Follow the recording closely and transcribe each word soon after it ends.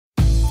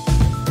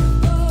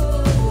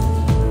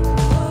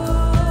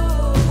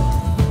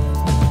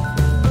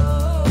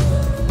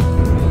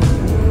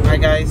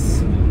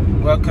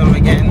home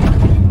again.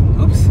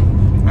 Oops,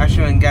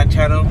 Asher and Gad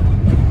channel.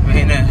 We're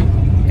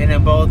in a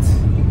boat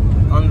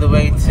on the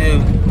way to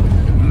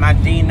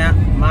Madina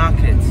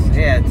Market.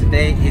 Yeah,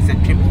 today is a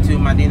trip to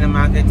Madina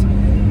Market,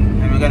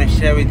 and we're going to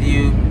share with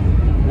you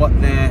what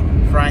the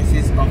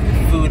prices of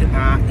the food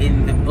are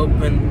in the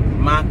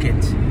open market.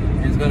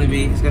 It's going to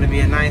be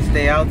a nice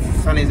day out. The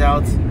sun is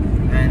out,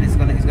 and it's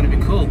going to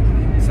be cool.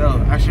 So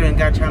Asher and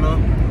Gad channel,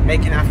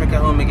 making Africa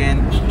home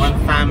again, one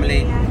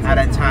family at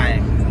a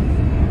time.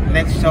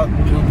 Next stop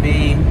will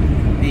be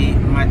the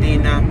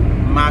Madina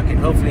Market.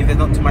 Hopefully there's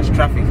not too much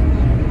traffic.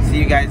 See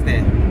you guys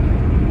there.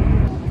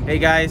 Hey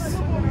guys,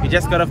 we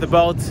just got off the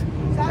boat.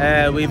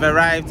 We've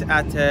arrived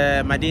at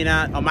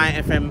Madina, on my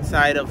FM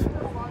side of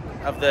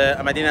the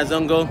Madina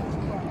Zongo,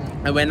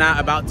 and we're now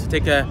about to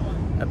take a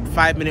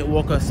 5-minute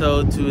walk or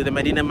so to the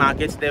Madina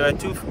Market. There are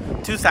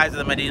two sides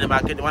of the Madina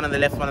Market, one on the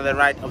left, one on the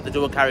right of the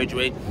dual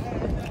carriageway.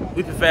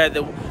 We prefer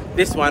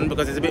this one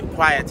because it's a bit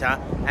quieter,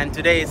 and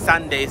today is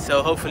Sunday,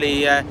 so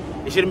hopefully it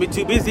shouldn't be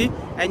too busy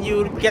and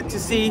you'll get to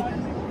see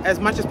as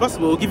much as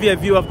possible. We'll give you a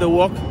view of the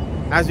walk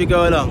as we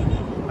go along.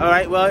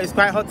 Alright, well, it's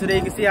quite hot today.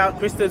 You can see how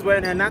Crystal's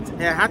wearing her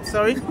hat,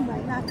 sorry.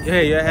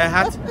 Yeah, her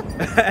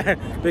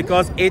hat.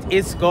 Because it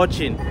is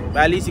scorching,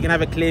 but at least you can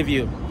have a clear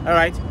view.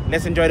 Alright,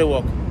 let's enjoy the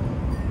walk.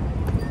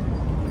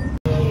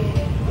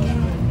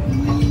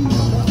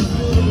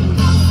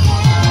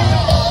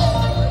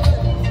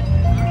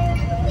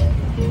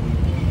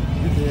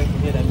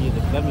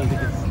 That music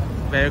is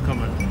very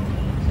common.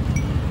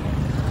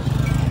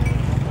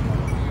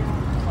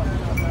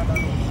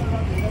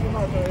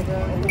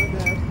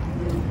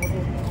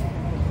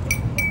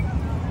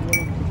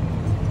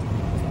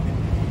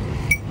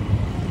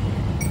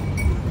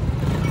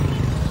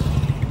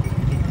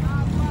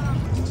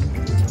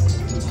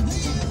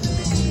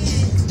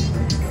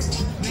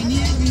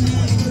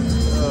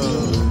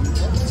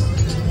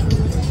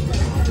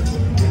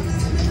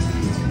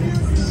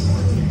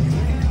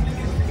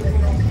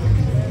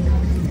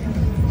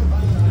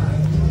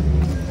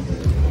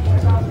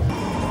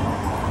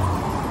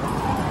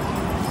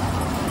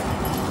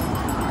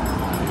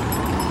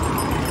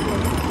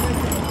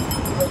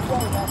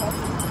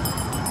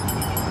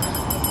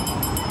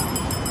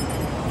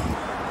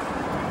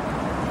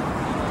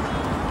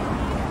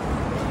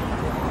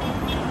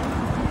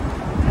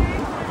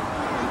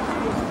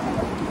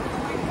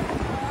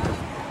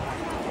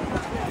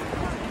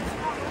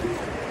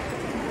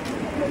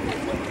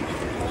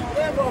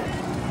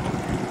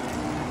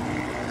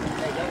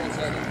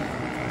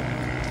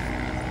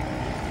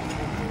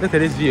 Look at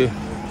this view.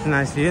 It's a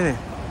nice view, isn't it?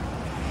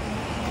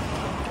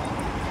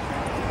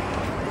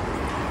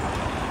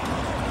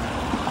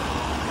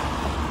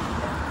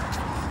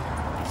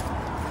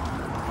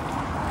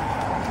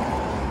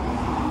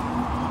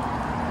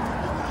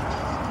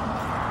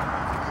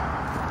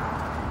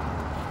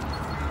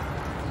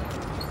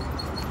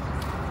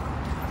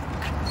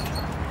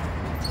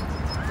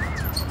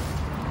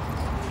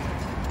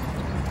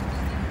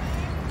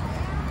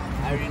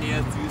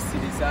 Arena 2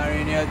 cities,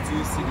 Arena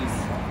 2 cities.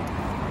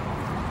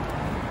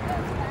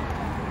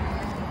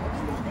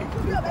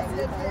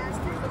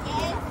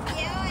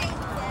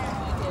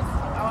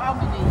 How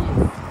many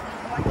years?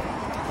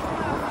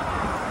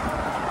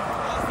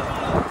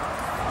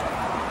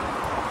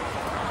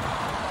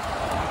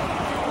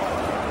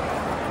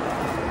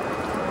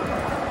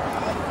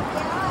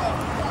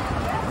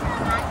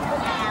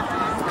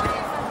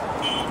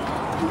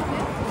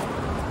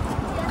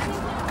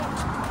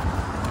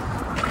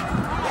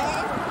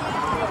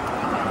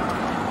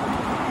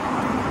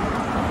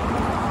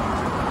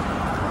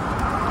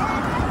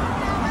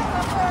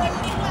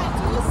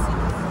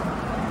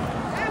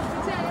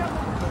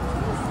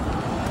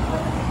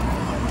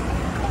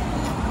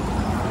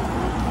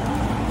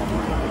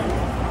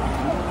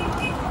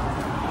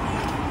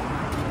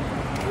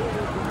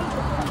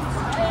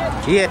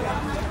 Yeah.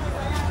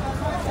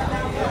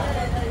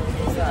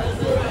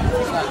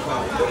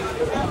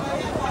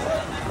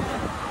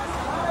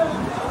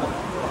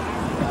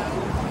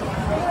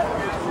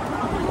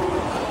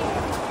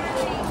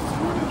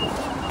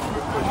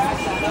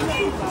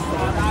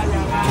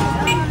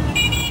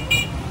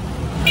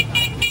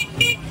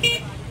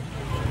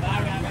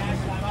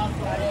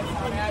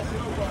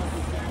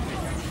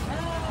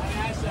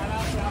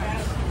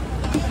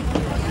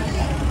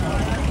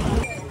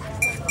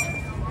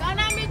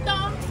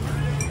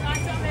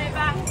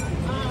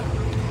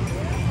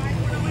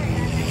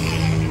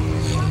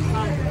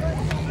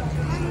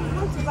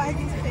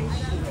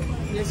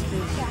 Yes,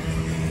 please.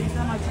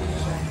 How much is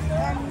it?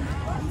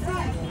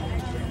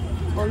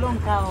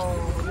 Olonka or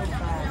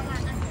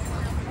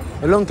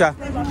Olonka?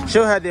 Olonka.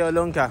 Show her the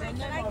Olonka.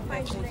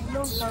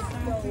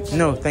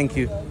 No, thank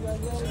you.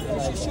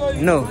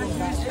 No.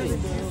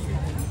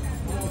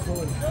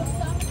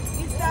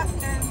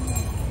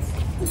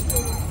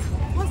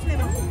 What's the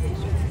name of it?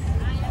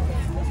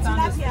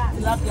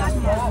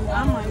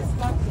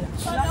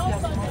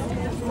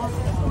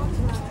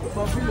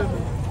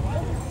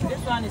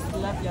 This one is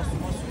tilapia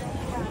small.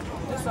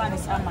 This one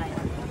is amai.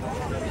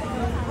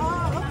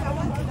 Oh, okay. I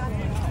want that.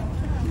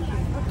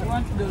 You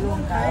want the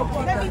long guy?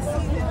 Let me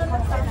see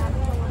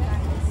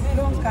the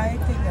Long guy,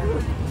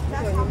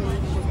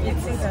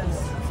 80 cents.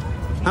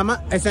 How much?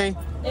 I say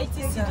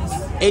 80 cents.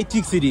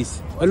 80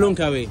 cities. A long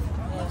way.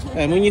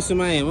 When you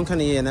smile, one can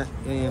hear.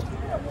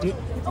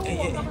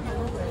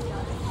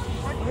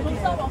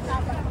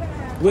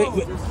 Wait.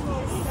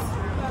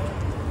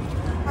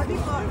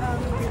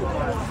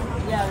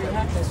 Yeah, we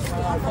have this for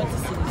 40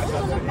 cities.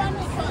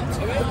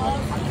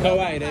 Oh,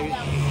 why, David?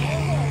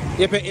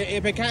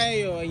 If a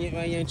guy or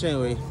your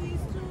chain.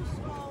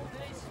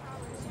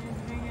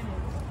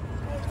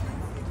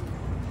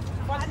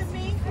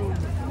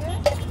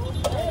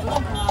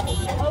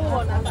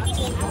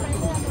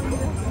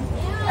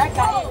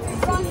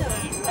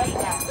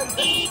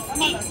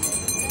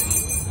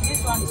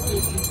 This one is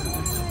 80.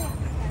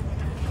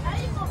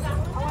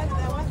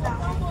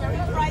 very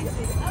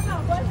pricey.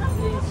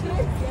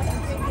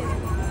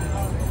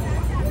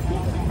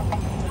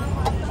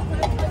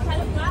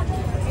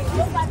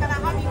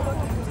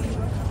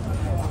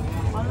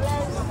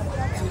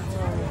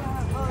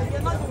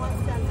 You're not the one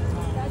selling.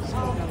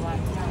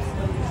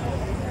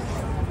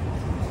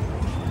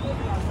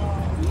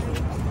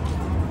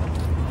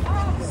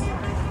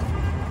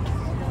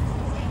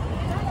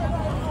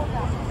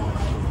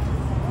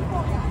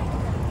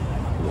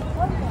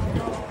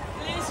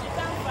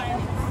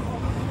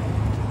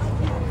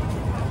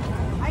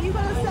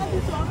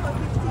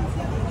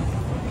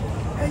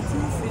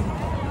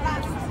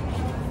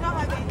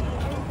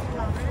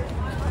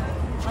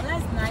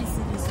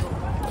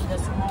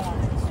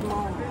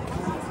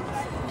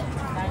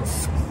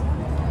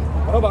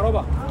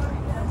 Roba.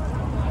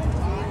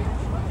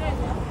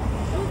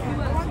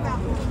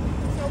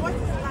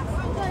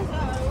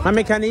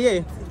 Mami, can you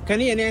hear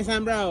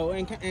Sambra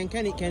and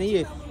can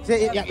you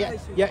say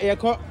yeah,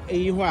 caught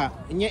you are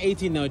in your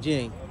 18 now,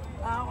 Jane?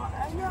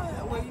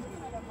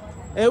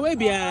 Where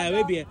be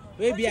I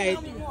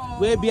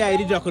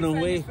did your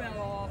way?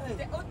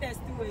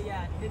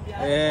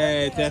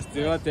 Test.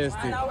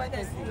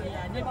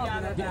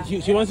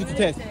 She wants you to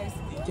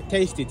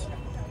taste it.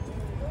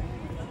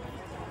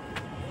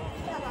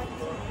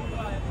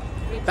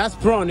 That's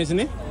prawn, isn't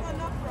it?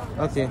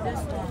 Okay.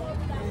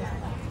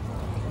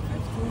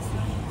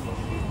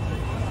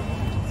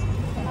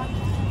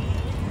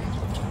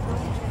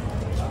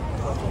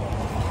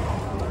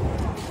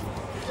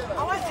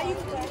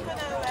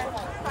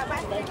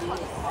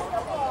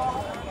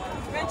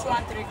 Which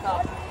one 3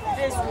 cup?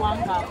 This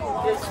 1 cup.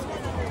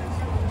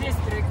 This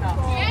 3 cup.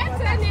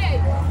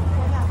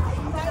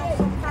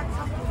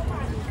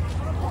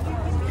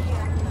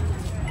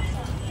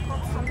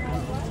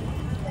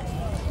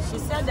 She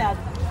said that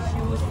she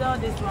will sell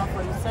this one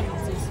for you 70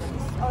 cents.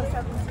 Oh,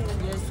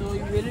 17. Yes, so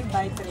you will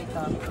buy 3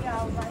 cups. Yeah,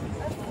 I'll buy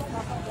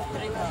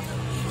 3 cups.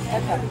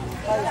 Okay.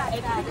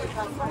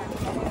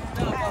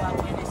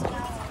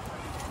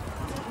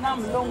 Now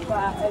I'm long for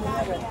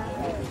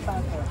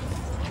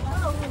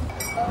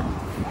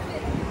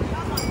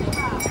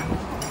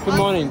Good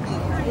morning.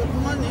 Good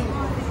morning.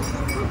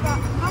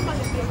 How much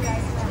is your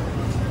guys?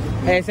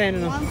 Hey, say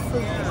no.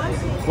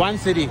 1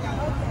 city.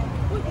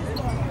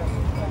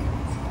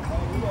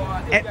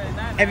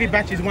 Every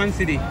batch is 1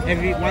 city.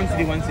 Every 1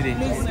 city, 1 city.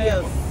 Please,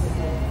 yes.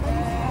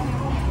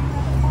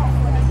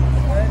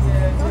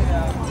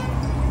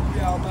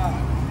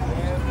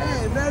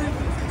 Hey, very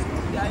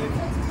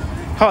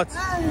hot.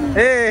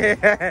 Hey.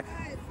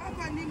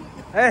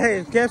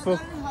 Hey, careful.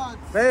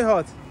 Very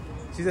hot.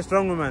 She's a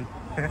strong woman.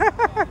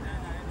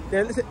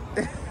 They're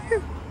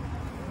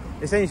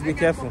saying you should be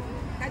careful.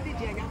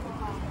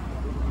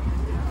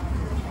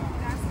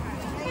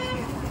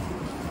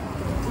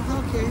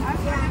 okay.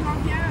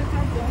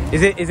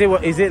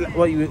 Is it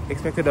what you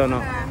expected or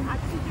not?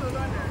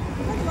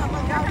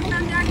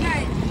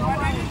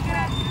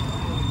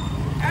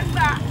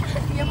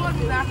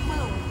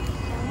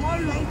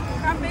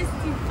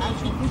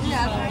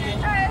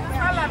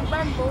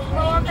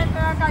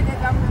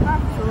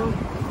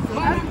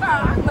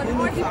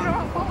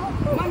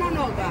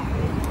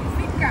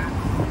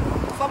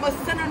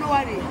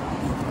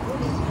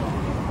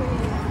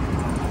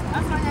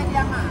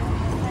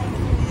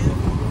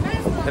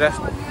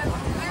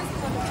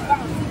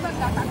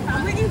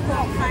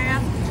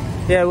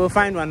 Yeah, we'll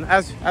find one.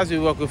 As we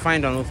walk, we'll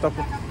find one.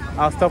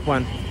 I'll stop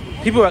one.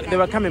 People they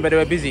were coming, but they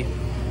were busy.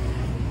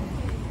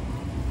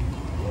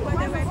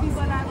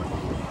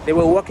 They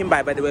were walking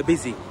by, but they were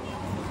busy.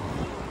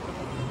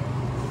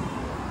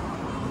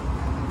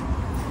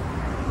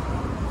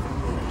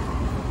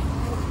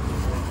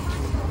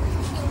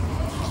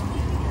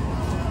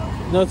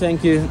 No,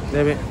 thank you,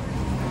 David.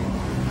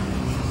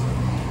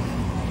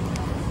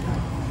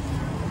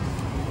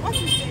 What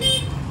is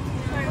this?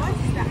 Sorry, what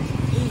is that?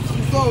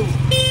 It's dough.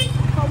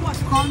 For what?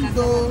 Corn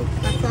dough,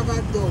 cassava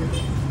dough.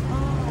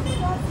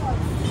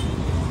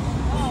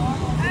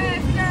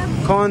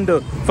 Condo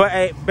for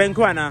a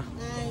Benku Anna,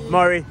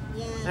 Mori.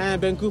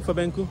 Benku for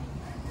Benku.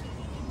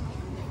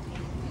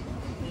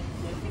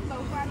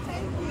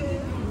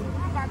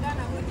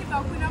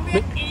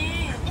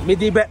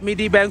 Midi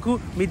banku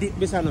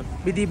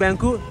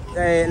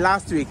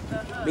last week.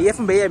 I'm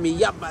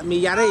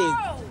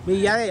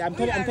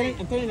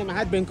telling them I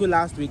had banku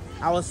last week.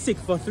 I was sick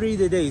for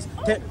 3 days.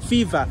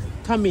 Fever,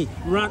 tummy,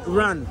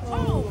 run.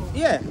 Oh.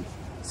 Yeah.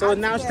 So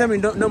now she tell me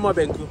no more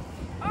banku.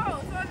 Oh, so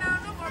now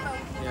no more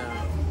banku.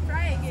 Yeah.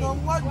 Try again. So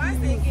what do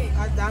you eat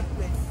at that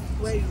place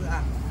where you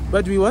are?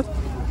 What do we what?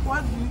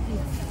 What do you eat?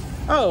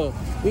 Oh,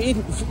 we eat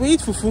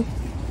fufu.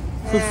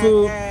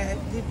 Fufu.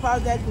 The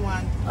powdered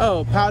one.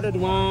 Oh, powdered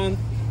one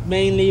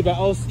mainly, but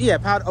also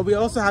we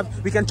also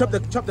we can chop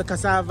the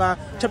cassava,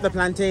 chop the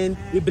plantain,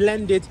 we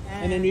blend it,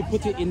 and then we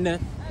put it in the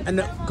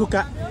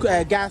cooker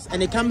gas,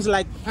 and it comes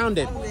like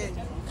pounded.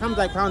 Comes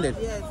like pounded.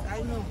 Yes,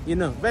 I know. You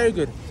know, very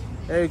good,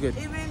 very good.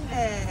 Even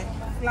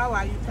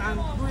flour, you can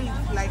do it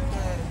like.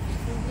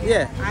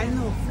 Yeah. I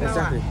know. Flour.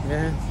 Exactly.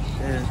 Yeah.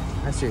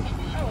 I see.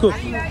 Cool.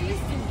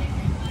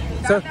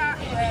 So.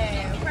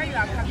 Where you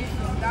are coming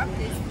from, that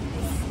place,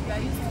 you are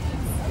used to.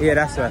 Yeah,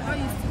 that's right. Where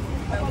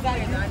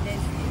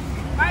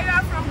you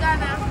are from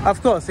Ghana?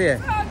 Of course, yeah.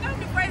 So don't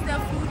request the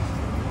food.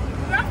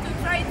 You have to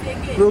try it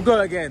again. We'll go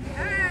again.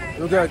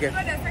 We'll go again. You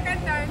go the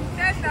second time,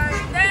 third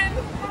time, then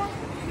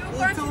you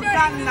continue.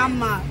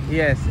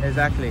 Yes,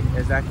 exactly.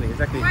 My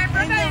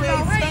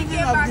brother-in-law, when he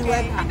came back, he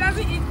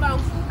doesn't eat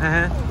bamboo.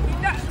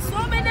 So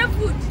many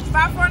food,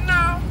 but for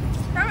now,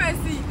 come and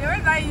see. The way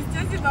that he's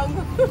chasing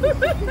bamboo.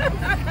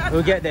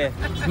 We'll get there.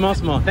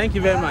 Small. Thank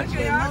you very much.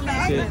 Okay,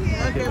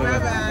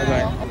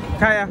 bye-bye.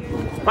 Kaya,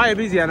 why are you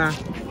busy, Anna?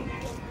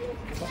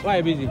 Why are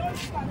you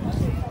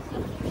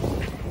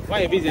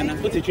busy, Anna?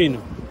 What's the train?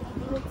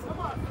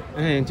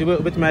 To go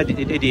with my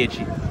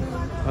ADHD.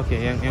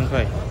 Okay, young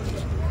boy.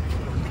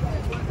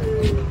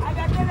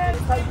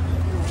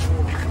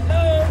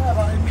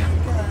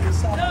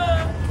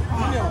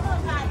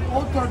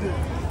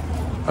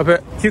 Okay,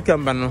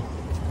 cucumber no.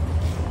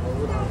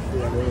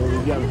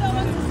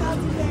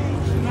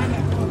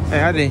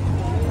 Hey, Adi.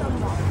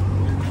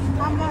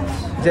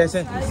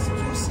 Jason.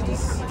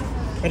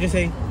 What do you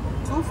say?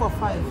 2 for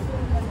 5.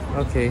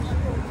 Okay.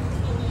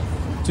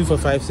 2 for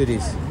 5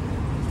 cities.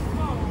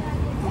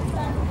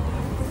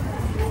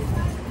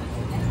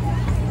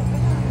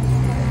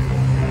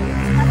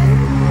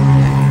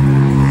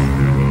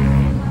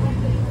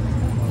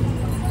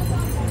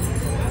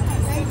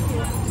 Thank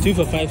you. 2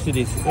 for 5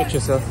 cities. Watch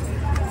yourself.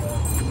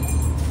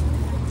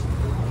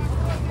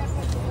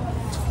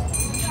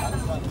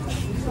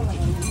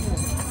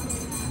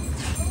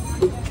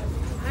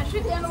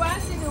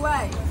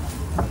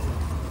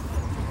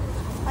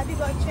 Have you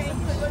got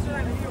change?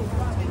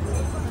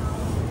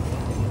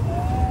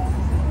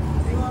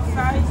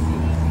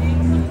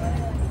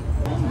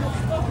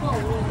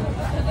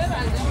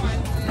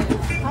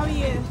 How are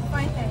you?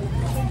 Fine, thanks.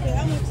 Okay,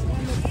 how much?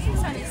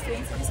 This one is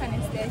 20, this one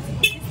is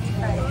 30.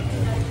 65.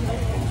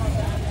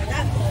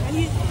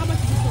 How much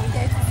is this one?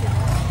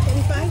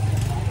 35?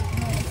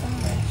 No, it's not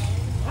much.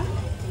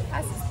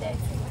 Last is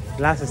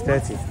 30. Last is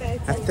 30.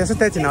 That's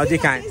 30 now. They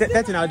can't.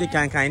 30 now. They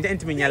can't.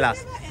 Didn't mean your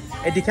last.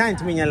 It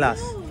can't mean your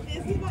last. No,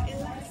 there's never a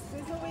last.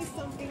 There's always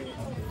something.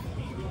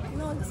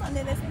 No, this one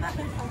there's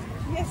nothing.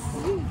 Yes,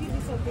 you will give me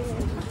something.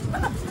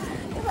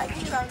 If I give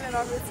you something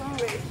of its own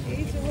way,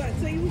 you to what?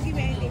 So you will give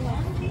me anything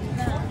else?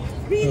 No.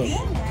 Really?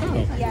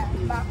 Oh. Yeah,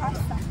 but add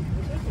some.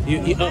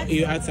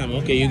 You add some.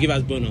 Okay, you give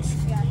us bonus.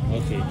 Yeah.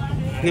 Okay.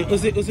 Now,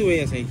 also what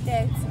you're saying?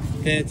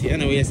 30. I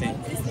know what you're saying.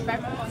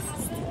 65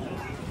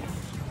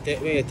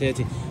 Where are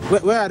 30?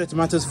 Where are the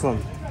tomatoes from?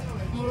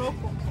 Yeah.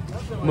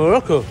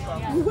 Morocco?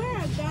 Where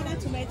are Ghana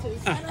tomatoes?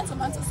 Ghana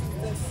tomatoes is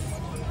this.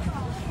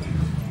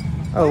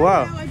 Oh,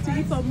 wow. I want to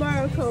eat from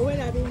Morocco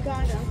when I'm in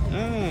Ghana.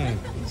 Ah.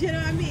 Do you know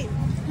what I mean?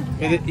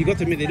 But you got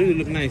to admit, they do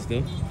look nice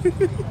though.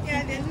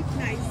 Yeah, they look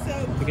nice. So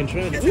You can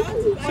try it. I want to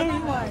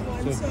buy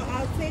one, so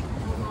I'll take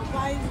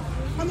 5.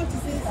 How much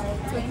is this?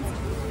 20.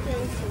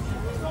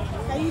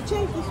 Can you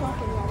change this one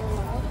for me?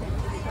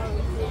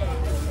 Okay.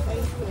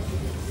 Thank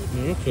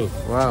you. Morocco.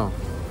 Wow.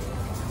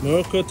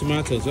 Morocco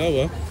tomatoes. Oh,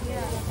 well.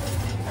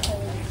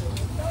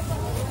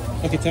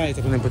 Okay, tie it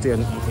up and then put it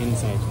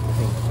inside.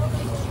 Okay.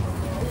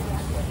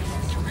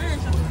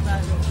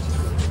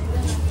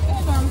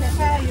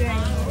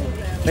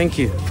 Thank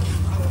you.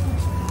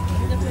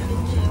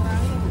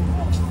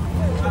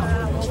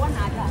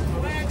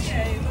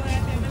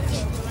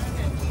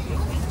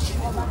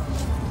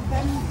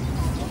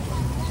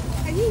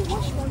 Can you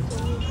wash one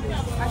for me?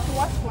 I should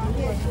wash one.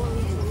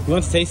 Yeah. You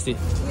want to taste it?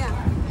 Yeah.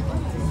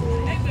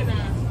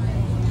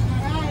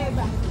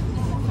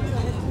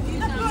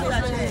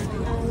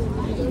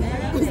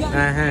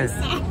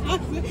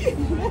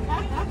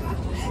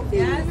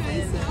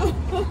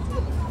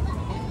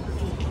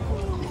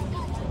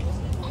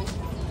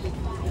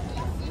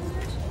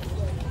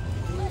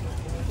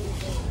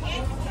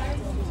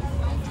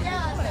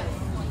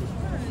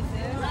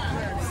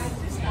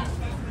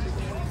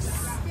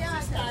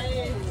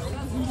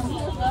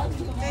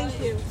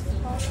 Thank you.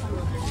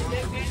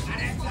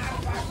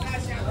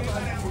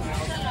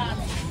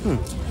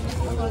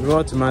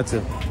 Raw tomato.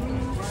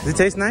 Does it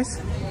taste nice?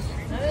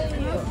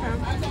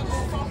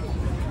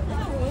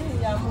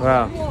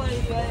 Wow.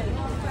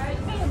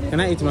 Can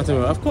I eat tomato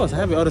roll? Of course, I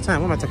have it all the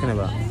time. What am I talking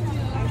about?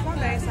 It's not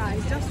nice,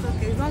 it's just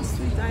okay. It's not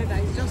sweet either,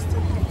 it's just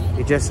okay.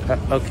 It just,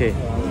 okay.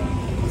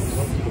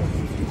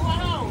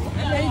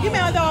 And then give me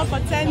another one for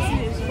 10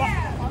 minutes, but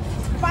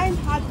find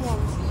hard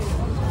ones.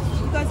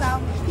 Because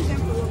I'll keep them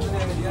for longer.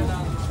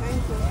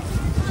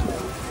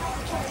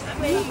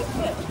 Thank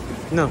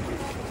you. No.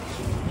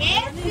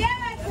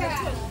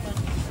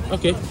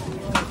 Okay.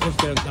 Let's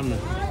get on camera.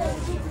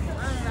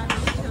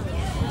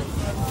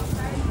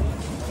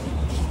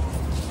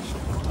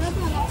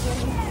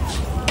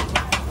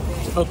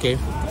 Okay.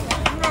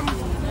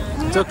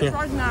 It's okay.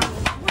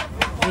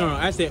 No,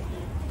 I say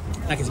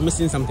like it's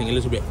missing something a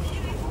little bit.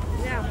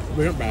 Yeah.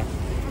 We're not bad.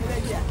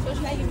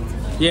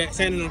 Yeah,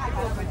 say no.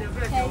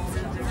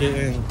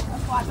 Yeah.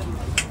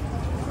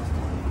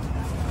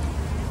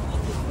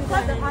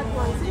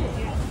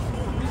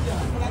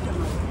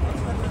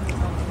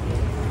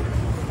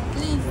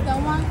 Please, the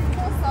one who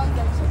sells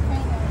the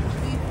chicken and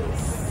beef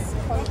is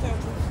quite.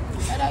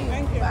 Whether you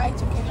buy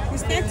chicken.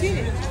 It's 13.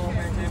 It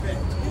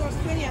was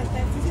 20 and 30,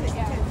 isn't it?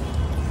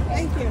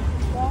 Thank you.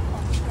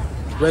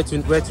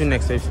 Welcome. Where to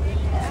next stage?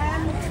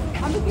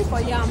 I'm looking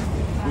for yam.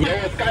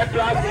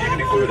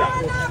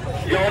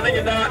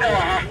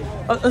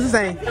 What's it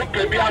saying?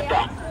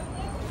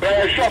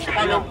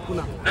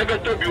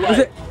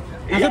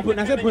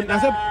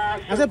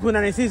 I said put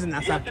on the season, I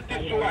said.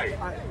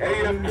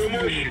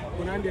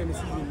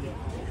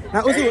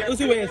 Now, what's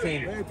the way you're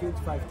saying?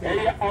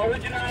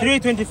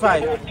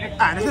 325.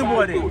 Ah, that's a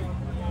body.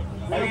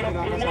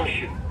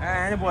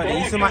 Anybody,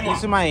 you see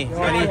my.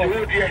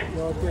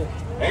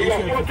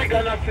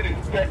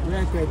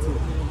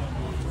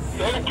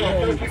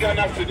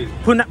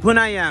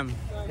 Puna yam.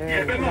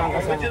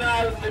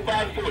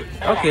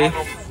 Okay.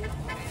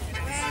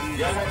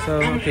 So,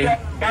 okay.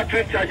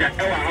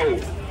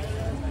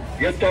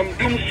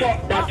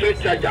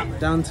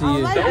 Down to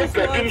you.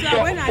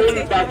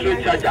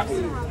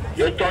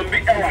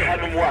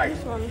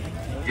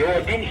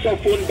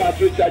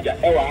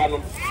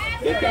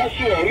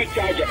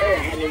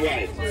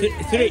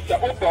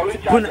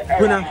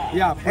 Puna.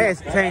 Yeah. Hey,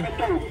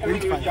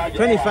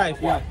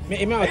 25. Yeah.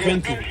 Maybe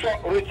 20.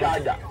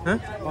 Huh?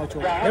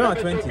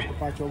 Maybe 20.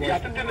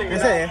 I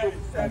say,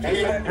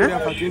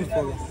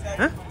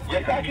 huh?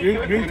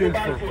 Green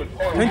 24.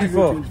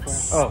 24.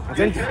 Oh,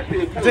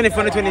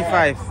 24 to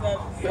 25.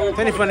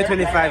 24 to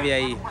 25, yeah.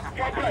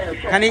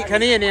 Can you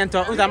enter?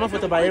 I'm a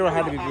photo by Hero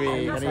had to be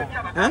great.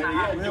 Huh?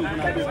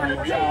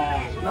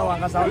 No,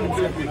 I'm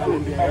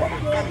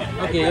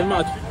okay, I'm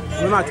out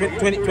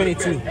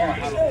 22.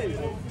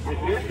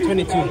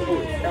 22.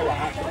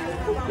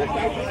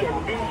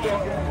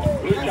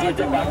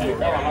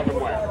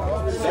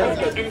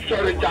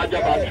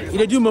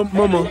 You do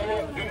Momo?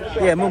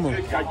 Yeah, Momo.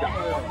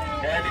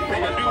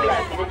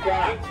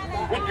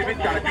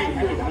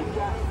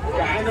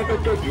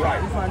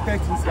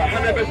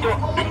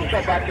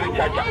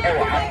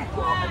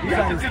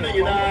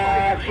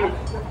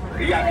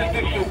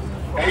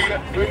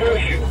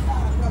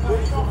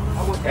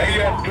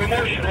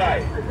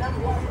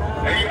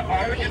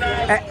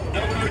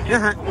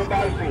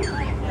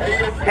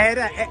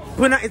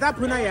 Puna, is that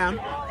Puna yam?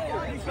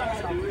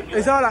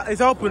 It's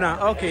all Puna.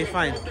 Okay,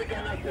 fine.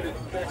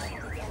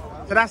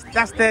 So that's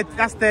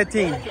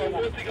 13.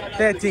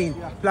 13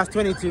 plus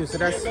 22, so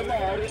that's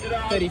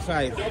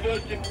 35.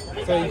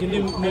 So you can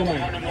do Momo.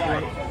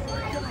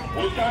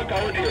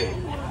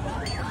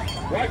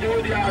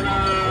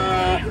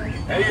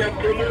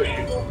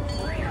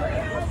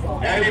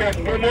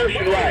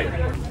 Promotion, right?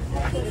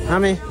 How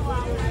many?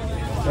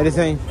 What are you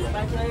saying?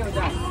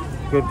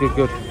 Good.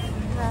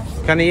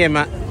 Can you hear,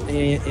 Matt?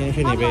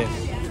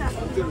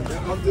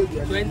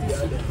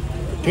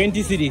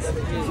 20 cities.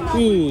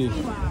 Ooh.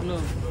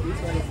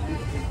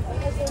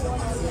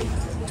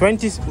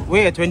 20.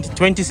 Where?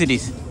 20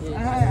 cities.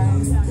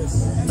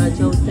 That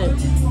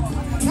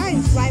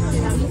is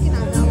ripening. I'm looking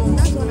at that one.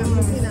 That's what I'm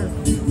looking at.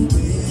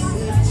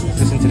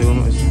 Listen to the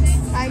woman.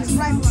 It's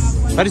ripe.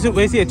 What is it?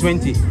 Where's it?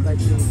 20. 20.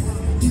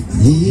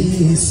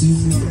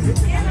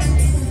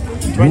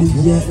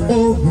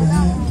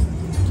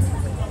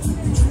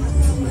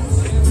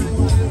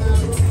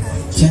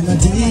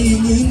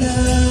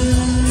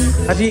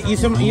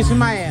 You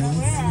my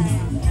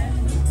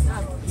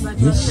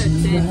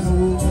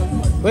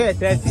where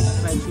 30?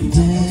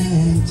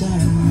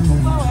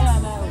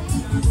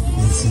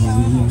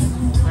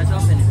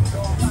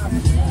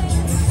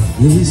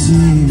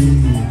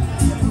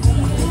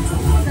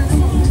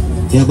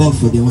 Yeah, about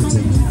for the one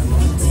thing.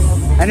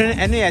 I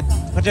know,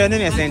 but I know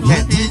you're saying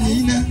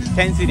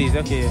 10 cities,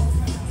 okay.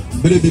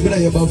 But if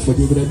you're about for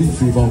the other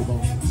free about,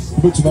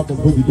 but you have to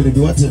be better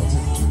than what?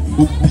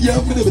 Yeah,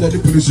 I'm going to be the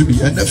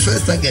and the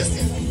first I guess.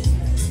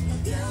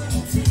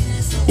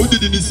 What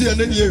did you see? And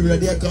then you're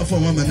ready to come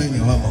from Mama and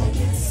your mama.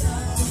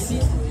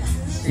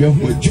 You're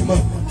with Juma,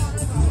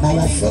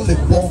 Mama Folly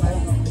Ball,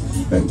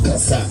 and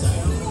Cassa.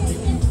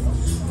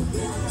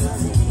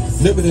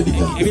 Never did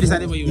you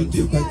decided what you want to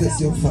do.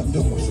 Your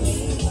factor.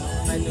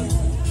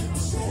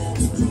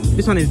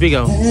 This one is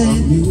bigger.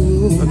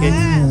 Oh. Okay,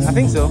 I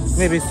think so.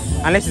 Maybe,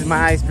 unless it's my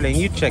eyes playing.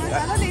 You check.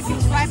 I don't know if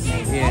it's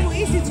ripening. Yeah. I will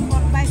eat it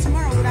tomorrow. By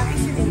tomorrow, we'll have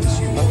eaten it.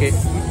 Okay.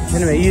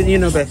 Anyway, you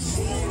know best.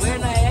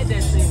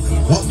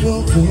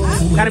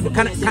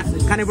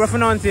 Can you brush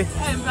on auntie?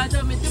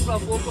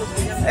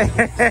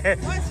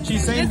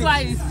 She's saying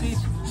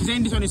she's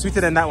saying this one is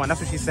sweeter than that one.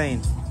 That's what she's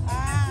saying.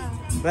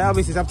 But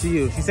obviously it's up to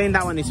you. She's saying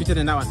that one is sweeter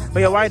than that one. But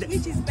you're worried.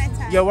 Which is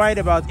better? You're worried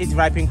about it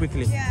ripening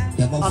quickly. Yeah.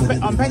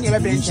 On penny your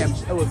baby in temp.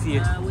 I will see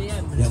it.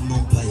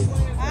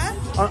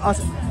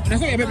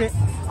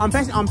 On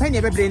penny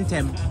your baby in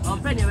temp.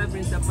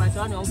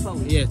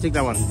 Yeah, take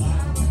that one.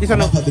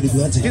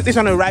 This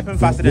one will ripen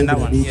faster than that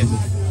one. Yes.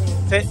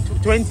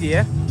 20,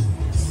 yeah.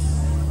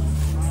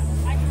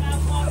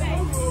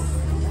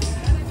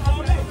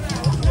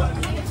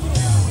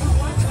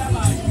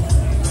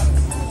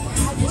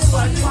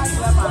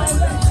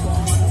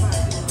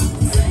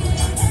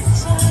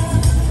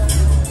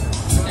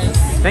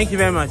 Thank you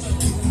very much.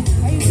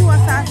 And you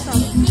want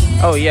some?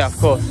 Oh yeah, of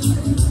course.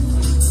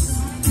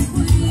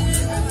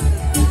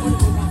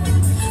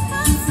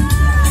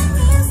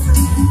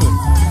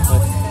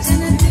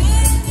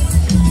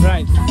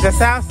 Right. The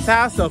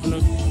south of no.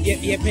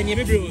 Yeah, penny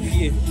baby over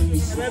here.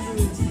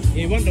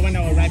 You want the one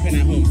that will ripen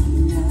at home.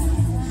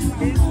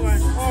 This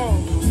one. Oh.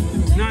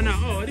 No.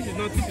 Oh, this is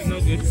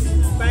not good.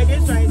 By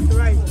this one it's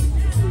right.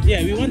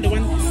 Yeah, we want the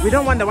one. We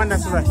don't want the one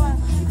that's right.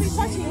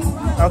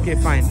 Okay,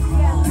 fine.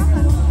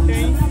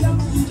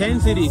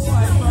 10 cities.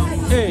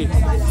 Hey.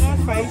 Not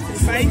 5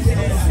 cities.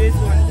 This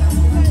one.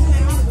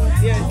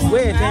 Yes.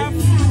 Wait.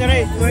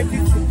 3 for 20.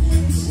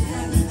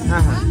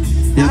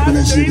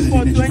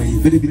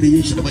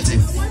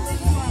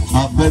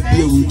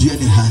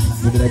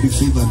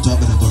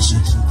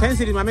 10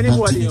 cities, my many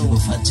who are there.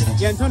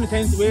 Yeah, and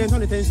 10 cities.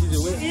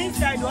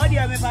 Inside, what do you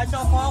have about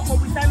your call?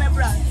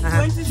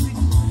 20 cities.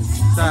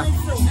 Sir.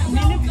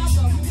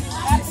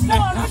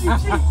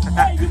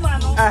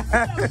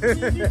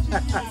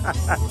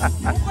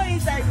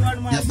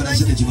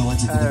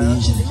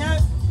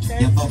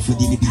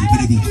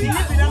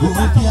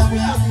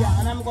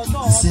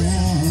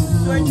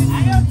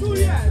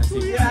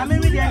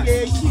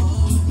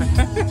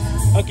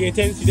 Okay,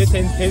 10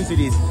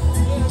 cities.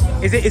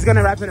 It's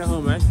gonna ripen at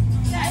home, right? 2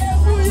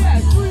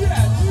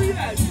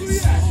 years.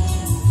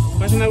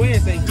 But in a way,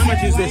 saying, how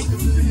much is this?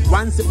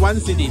 One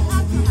city.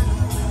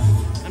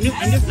 I'm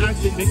just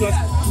asking because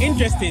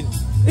interesting.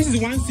 This is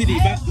one city,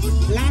 but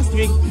last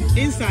week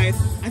inside,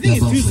 I think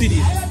it's 2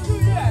 cities.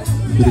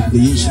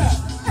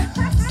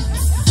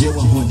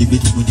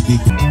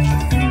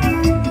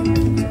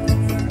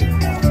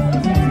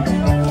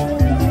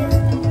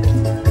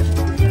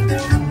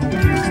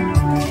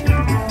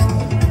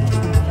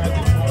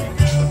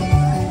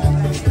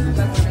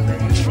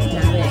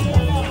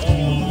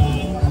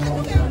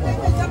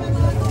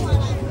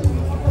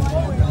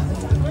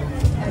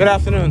 Good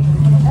afternoon.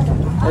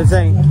 I'm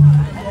saying,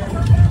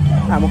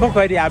 I'm going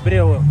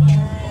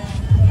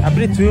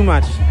to too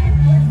much.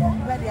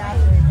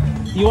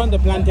 You want the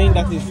plantain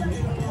that is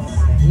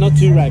not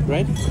too ripe,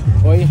 right?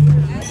 Or are you?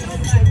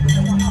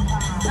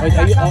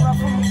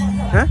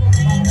 Huh?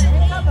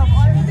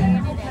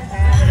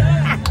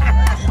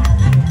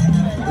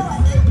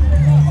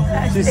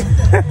 She said,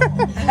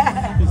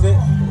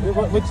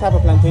 which type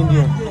of plantain do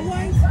you want?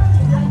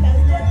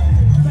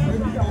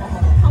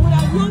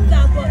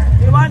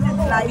 You want it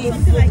like this?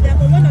 Like that,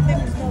 but one of them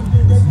is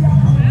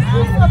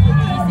not good.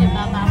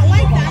 I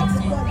like that,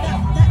 but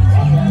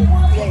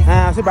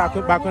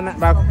that is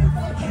back.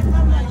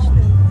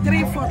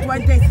 3 for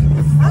 20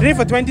 cities. 3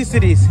 for 20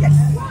 cities? Yes.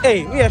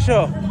 Hey, we are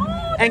sure.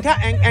 And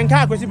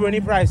car goes to any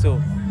price, so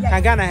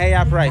can Ghana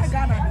higher price?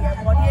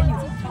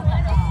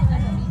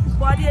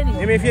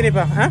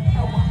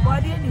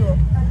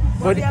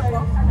 Body,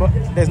 but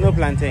there's no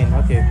plantain,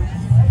 okay.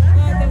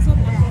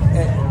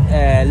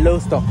 Low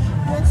stock.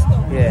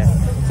 Yeah.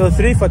 So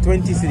 3 for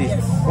 20 cities.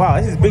 Yes. Wow,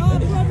 this is big.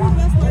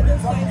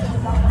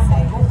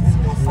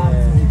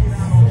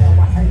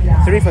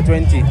 3 for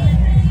 20.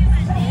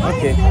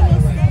 Okay.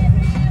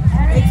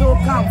 It will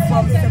come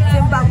from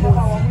September,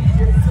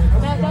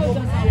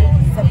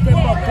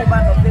 October,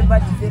 November,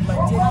 December,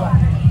 January,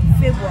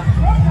 February.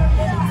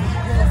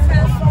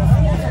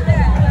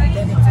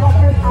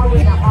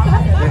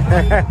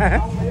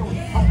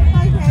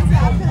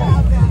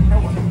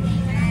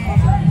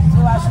 So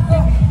I should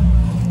give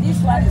you, this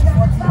one is 40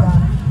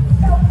 rand.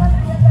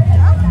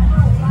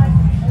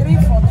 3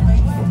 for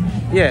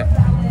 20. Yeah.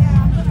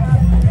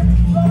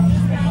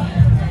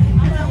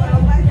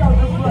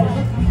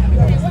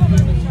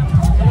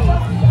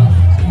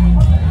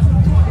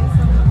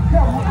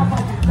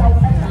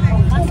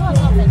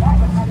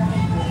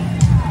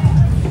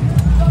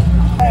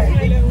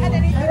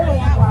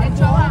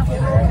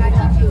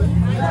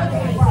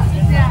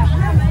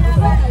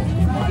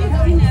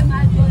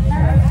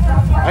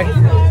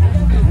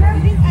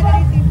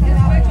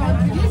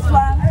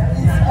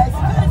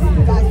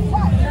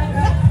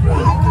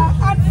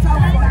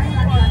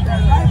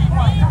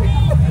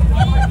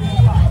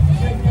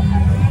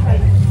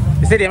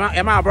 Say the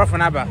amount brought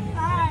from Abba.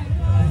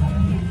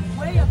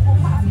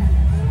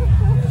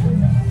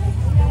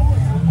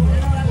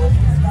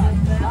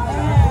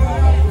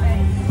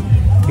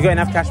 You got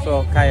enough cash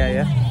for Kaya,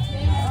 yeah?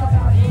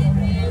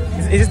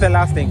 Is this the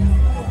last thing?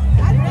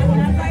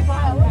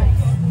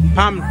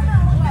 Palm.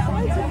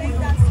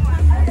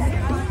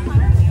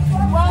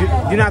 Do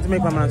you know how to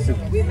make palm soup?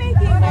 We make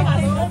it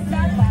like this. So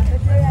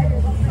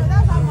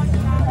that's how much.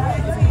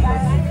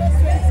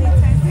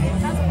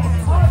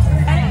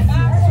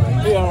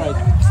 You alright?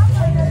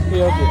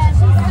 You okay?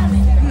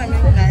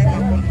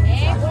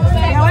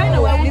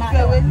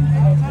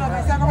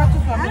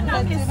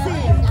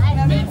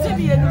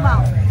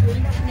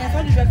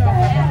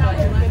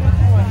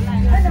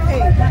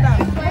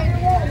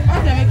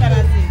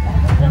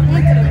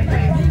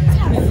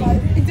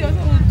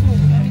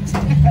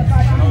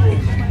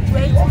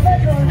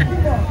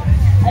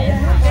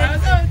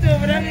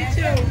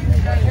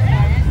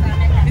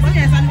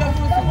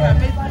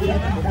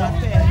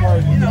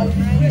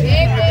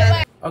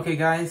 Okay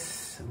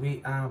guys,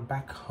 we are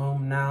back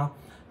home now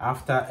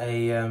after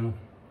a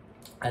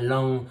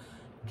long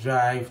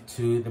drive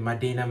to the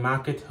Madina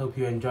Market. Hope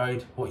you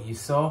enjoyed what you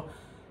saw.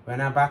 We're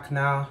now back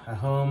now at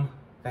home,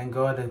 thank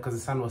God, because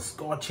the sun was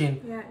scorching.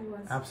 Yeah, it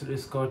was.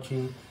 Absolutely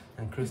scorching,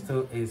 and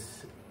Crystal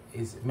is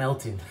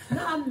melting.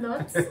 No, I'm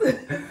not.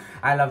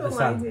 I love the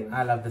sun.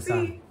 I love the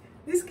sun. See,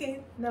 this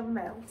skin never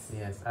melts.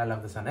 Yes, I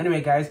love the sun.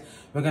 Anyway guys,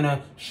 we're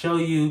gonna show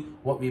you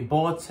what we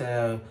bought,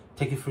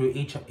 take you through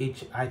each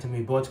item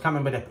we bought. Can't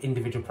remember the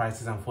individual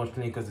prices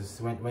unfortunately because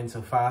it went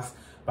so fast,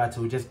 but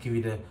we'll just give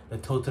you the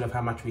total of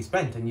how much we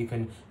spent, and you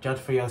can judge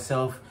for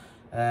yourself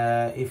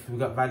if we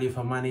got value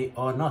for money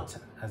or not,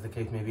 as the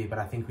case may be, but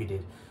I think we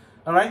did.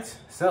 All right,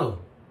 so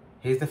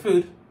here's the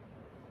food.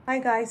 Hi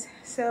guys,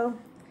 so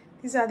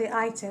these are the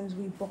items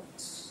we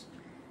bought.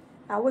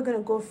 We're going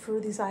to go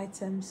through these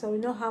items so we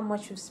know how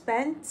much we've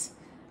spent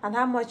and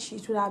how much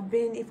it would have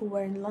been if we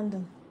were in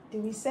London.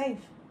 Did we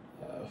save?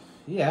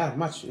 Yeah, it's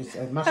much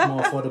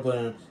more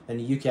affordable than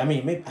the UK. I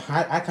mean, maybe,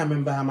 I can't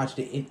remember how much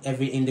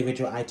every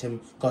individual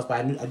item cost,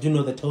 but I do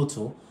know the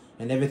total,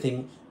 and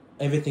everything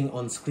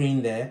on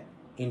screen there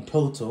in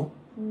total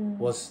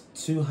was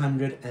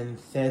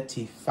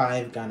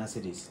 235 Ghana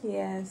cedis.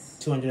 Yes.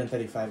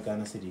 235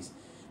 Ghana cedis,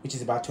 which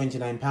is about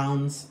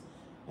 £29,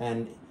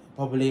 and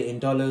probably in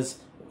dollars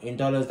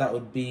that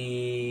would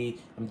be,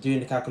 I'm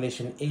doing the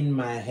calculation in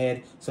my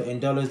head, so in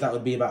dollars that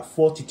would be about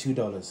 $42.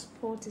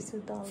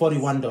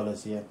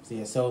 $41,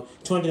 yeah. So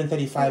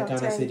 235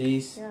 Ghana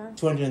cedis, yeah.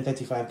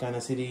 235 Ghana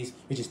cedis,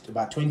 which is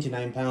about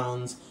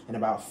 £29 and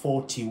about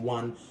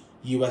 $41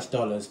 US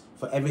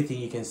for everything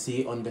you can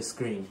see on the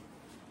screen.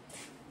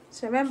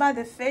 So remember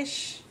the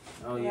fish?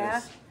 Oh yes,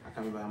 yeah. I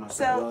can't remember how much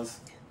so that was.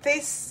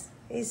 This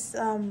is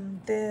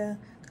the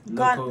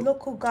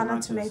local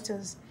Ghana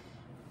tomatoes.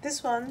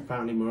 This one,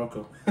 apparently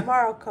Morocco.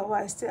 Morocco,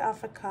 well, it's still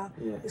Africa.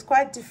 Yeah. It's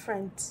quite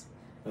different.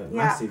 Yeah,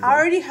 massive, I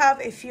already have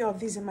a few of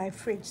these in my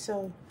fridge,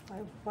 so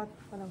I bought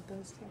one of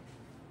those here.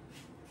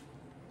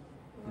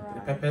 Right.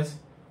 The peppers?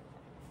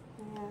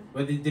 Yeah.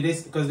 But did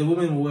this, because the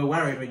women were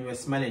worried when you were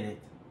smelling it.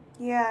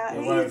 Yeah. They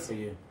were worried for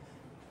you.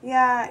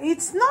 Yeah,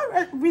 it's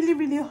not really,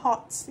 really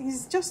hot.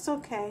 It's just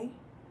okay.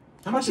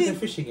 How much is the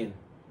fish again?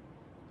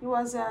 It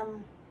was,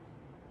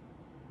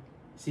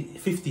 see,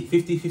 50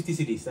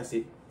 cedis, that's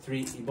it.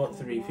 You bought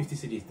 50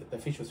 cedis. The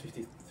fish was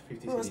 50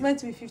 It was meant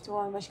to be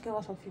 51, but she gave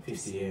us for 50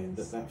 cedis. Yeah,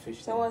 that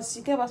fish. So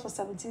she gave us for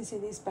 17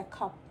 cedis per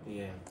cup.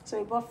 Yeah. So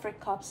we bought 3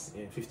 cups.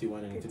 Yeah,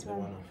 51 and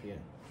 51 off, yeah.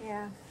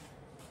 Yeah.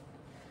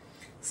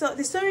 So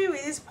the story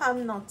with this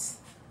palm nuts,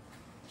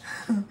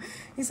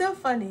 it's so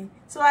funny.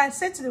 So I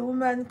said to the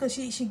woman, because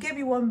she gave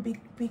me one big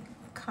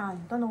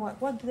can. Don't know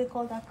what do they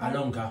call that can?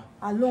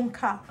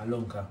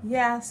 Alonka.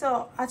 Yeah,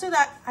 so I told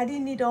her I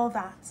didn't need all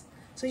that.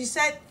 So she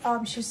said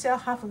she'll sell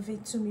half of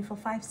it to me for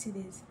 5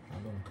 cedis.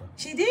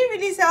 She didn't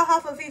really sell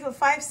half of it for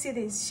 5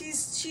 cedis.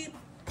 She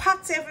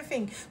packed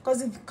everything,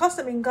 because the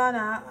custom in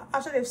Ghana,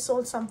 after they've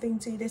sold something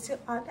to you, they still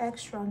add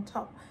extra on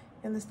top.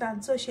 You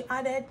understand? So she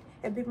added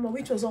a bit more,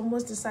 which was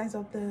almost the size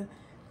of the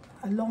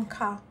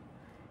Alonka.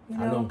 You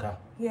know? Alonka.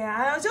 Yeah,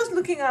 and I was just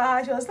looking at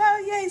her. She was like, oh,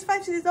 yeah, it's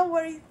 5 cedis. Don't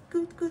worry.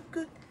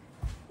 Good.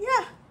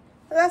 Yeah,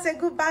 that's a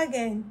good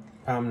bargain.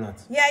 Palm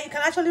nuts. Yeah, you can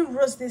actually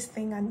roast this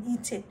thing and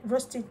eat it.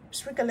 Roast it,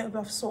 sprinkle a little bit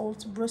of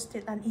salt, roast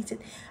it and eat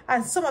it.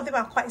 And some of them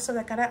are quite so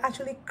that can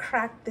actually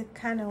crack the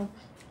kernel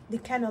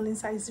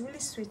inside. It's really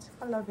sweet.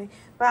 I love it.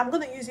 But I'm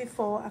going to use it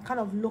for a kind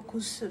of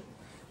local soup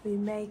we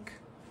make.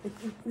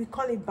 We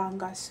call it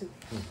banga soup.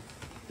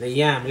 The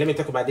yam. Let me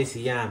talk about this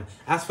yam.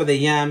 As for the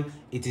yam,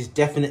 it is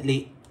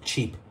definitely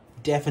cheap.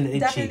 Definitely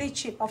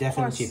cheap. Of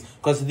course. Cheap.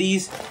 Because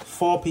these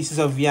 4 pieces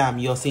of yam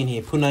you're seeing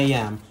here, puna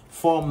yam,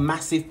 4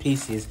 massive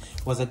pieces,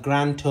 was a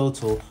grand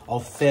total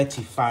of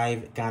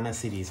 35 Ghana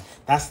cedis.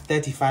 That's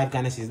 35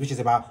 Ghana cedis, which is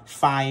about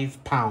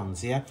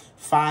 £5, yeah?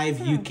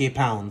 5 UK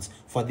pounds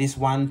for this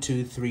 1,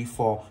 2, 3,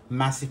 4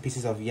 massive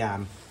pieces of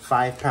yam.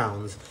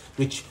 £5,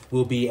 which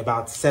will be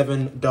about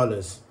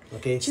 $7.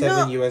 Okay,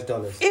 $7 US.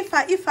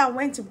 If I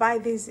went to buy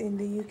this in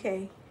the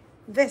UK,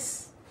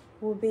 this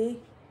will be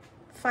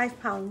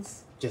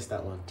 £5. Just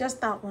that one. Just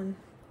that one.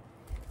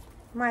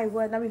 My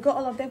word. Now we got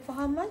all of them for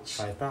how much?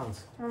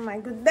 £5. Oh my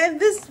god. Then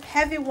this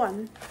heavy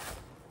one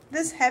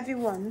this heavy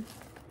one,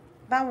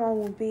 that one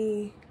will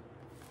be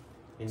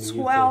in the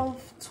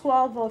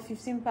 12 or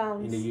 15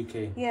 pounds. In the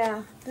UK.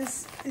 Yeah,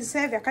 this is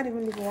heavy. I can't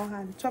even leave one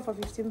hand. 12 or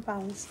 15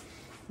 pounds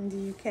in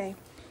the UK.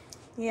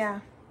 Yeah.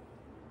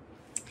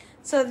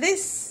 So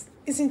this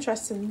is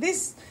interesting.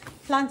 This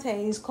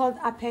plantain is called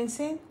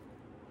apensine.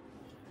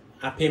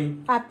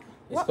 Apim.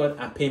 It's called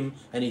apim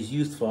and it's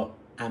used for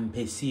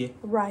ampesie.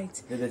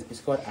 Right.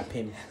 It's called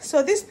apim.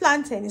 So this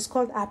plantain is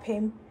called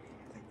apim.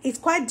 It's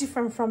quite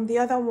different from the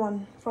other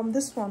one, from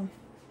this one.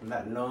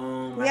 That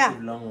long,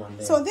 massive long one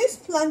there. So this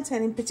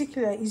plantain in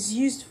particular is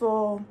used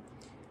for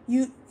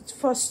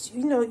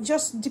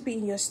just dip it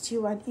in your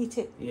stew and eat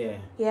it. Yeah.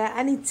 Yeah,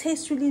 and it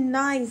tastes really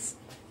nice.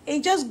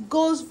 It just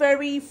goes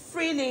very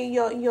freely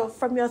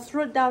from your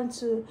throat down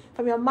to,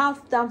 from your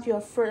mouth down to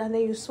your throat, and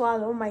then you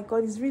swallow. Oh my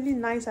God, it's really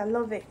nice. I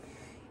love it.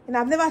 And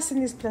I've never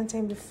seen this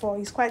plantain before.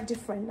 It's quite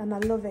different and I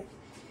love it.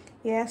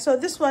 Yeah, so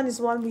this one is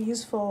one we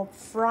use for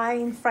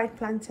fried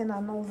plantain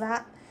and all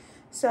that.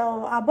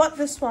 So I bought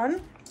this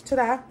one so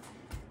that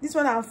this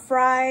one I'll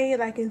fry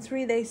like in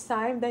 3 days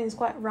time. Then it's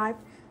quite ripe.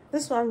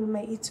 This one we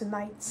may eat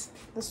tonight.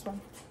 This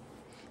one.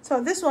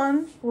 So this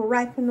one will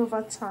ripen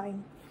over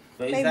time.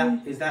 So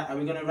is that are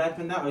we gonna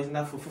ripen that, or isn't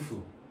that for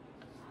fufu?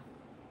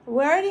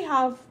 We already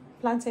have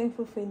plantain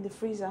fufu in the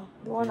freezer.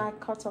 The one I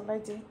cut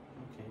already.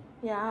 Okay.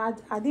 Yeah,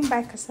 I didn't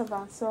buy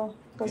cassava, so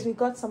because we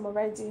got some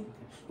already. Okay.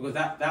 Because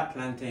that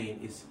plantain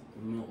is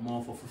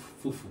more for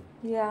fufu.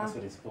 Yeah. That's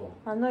what it's for.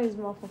 I know it's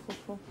more for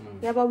fufu.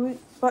 Yeah,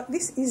 but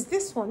this is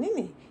this one,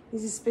 isn't it?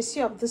 Is the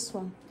special of this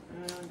one?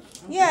 Okay.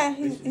 Yeah,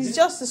 it's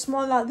just a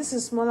smaller. This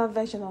is a smaller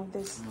version of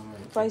this,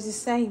 Okay. but it's the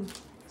same.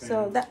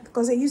 So that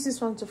because they use this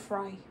one to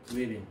fry.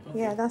 Really? Okay.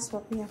 Yeah, that's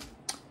what. Yeah.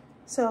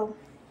 So,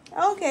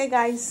 okay,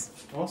 guys.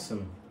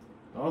 Awesome.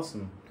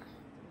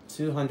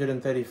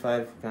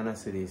 235 Ghana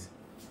cedis.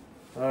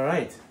 All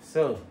right.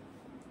 So,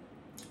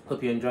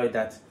 hope you enjoyed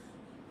that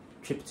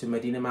trip to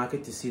Madina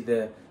Market to see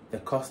the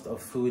cost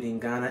of food in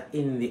Ghana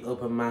in the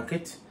open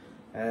market.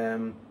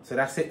 So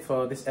that's it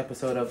for this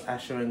episode of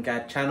Asher and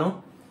Gad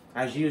channel.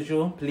 As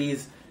usual,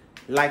 please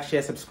like,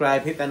 share,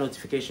 subscribe, hit that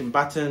notification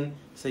button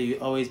so you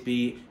always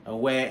be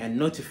aware and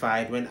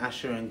notified when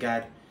Asher and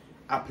Gad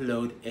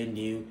upload a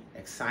new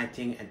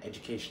exciting and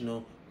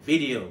educational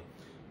video.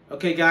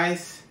 Okay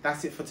guys,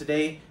 that's it for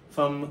today.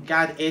 From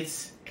Gad,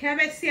 it's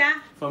Kebesia.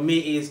 from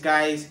me is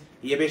guys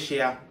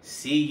Yebeshia.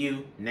 See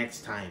you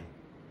next time.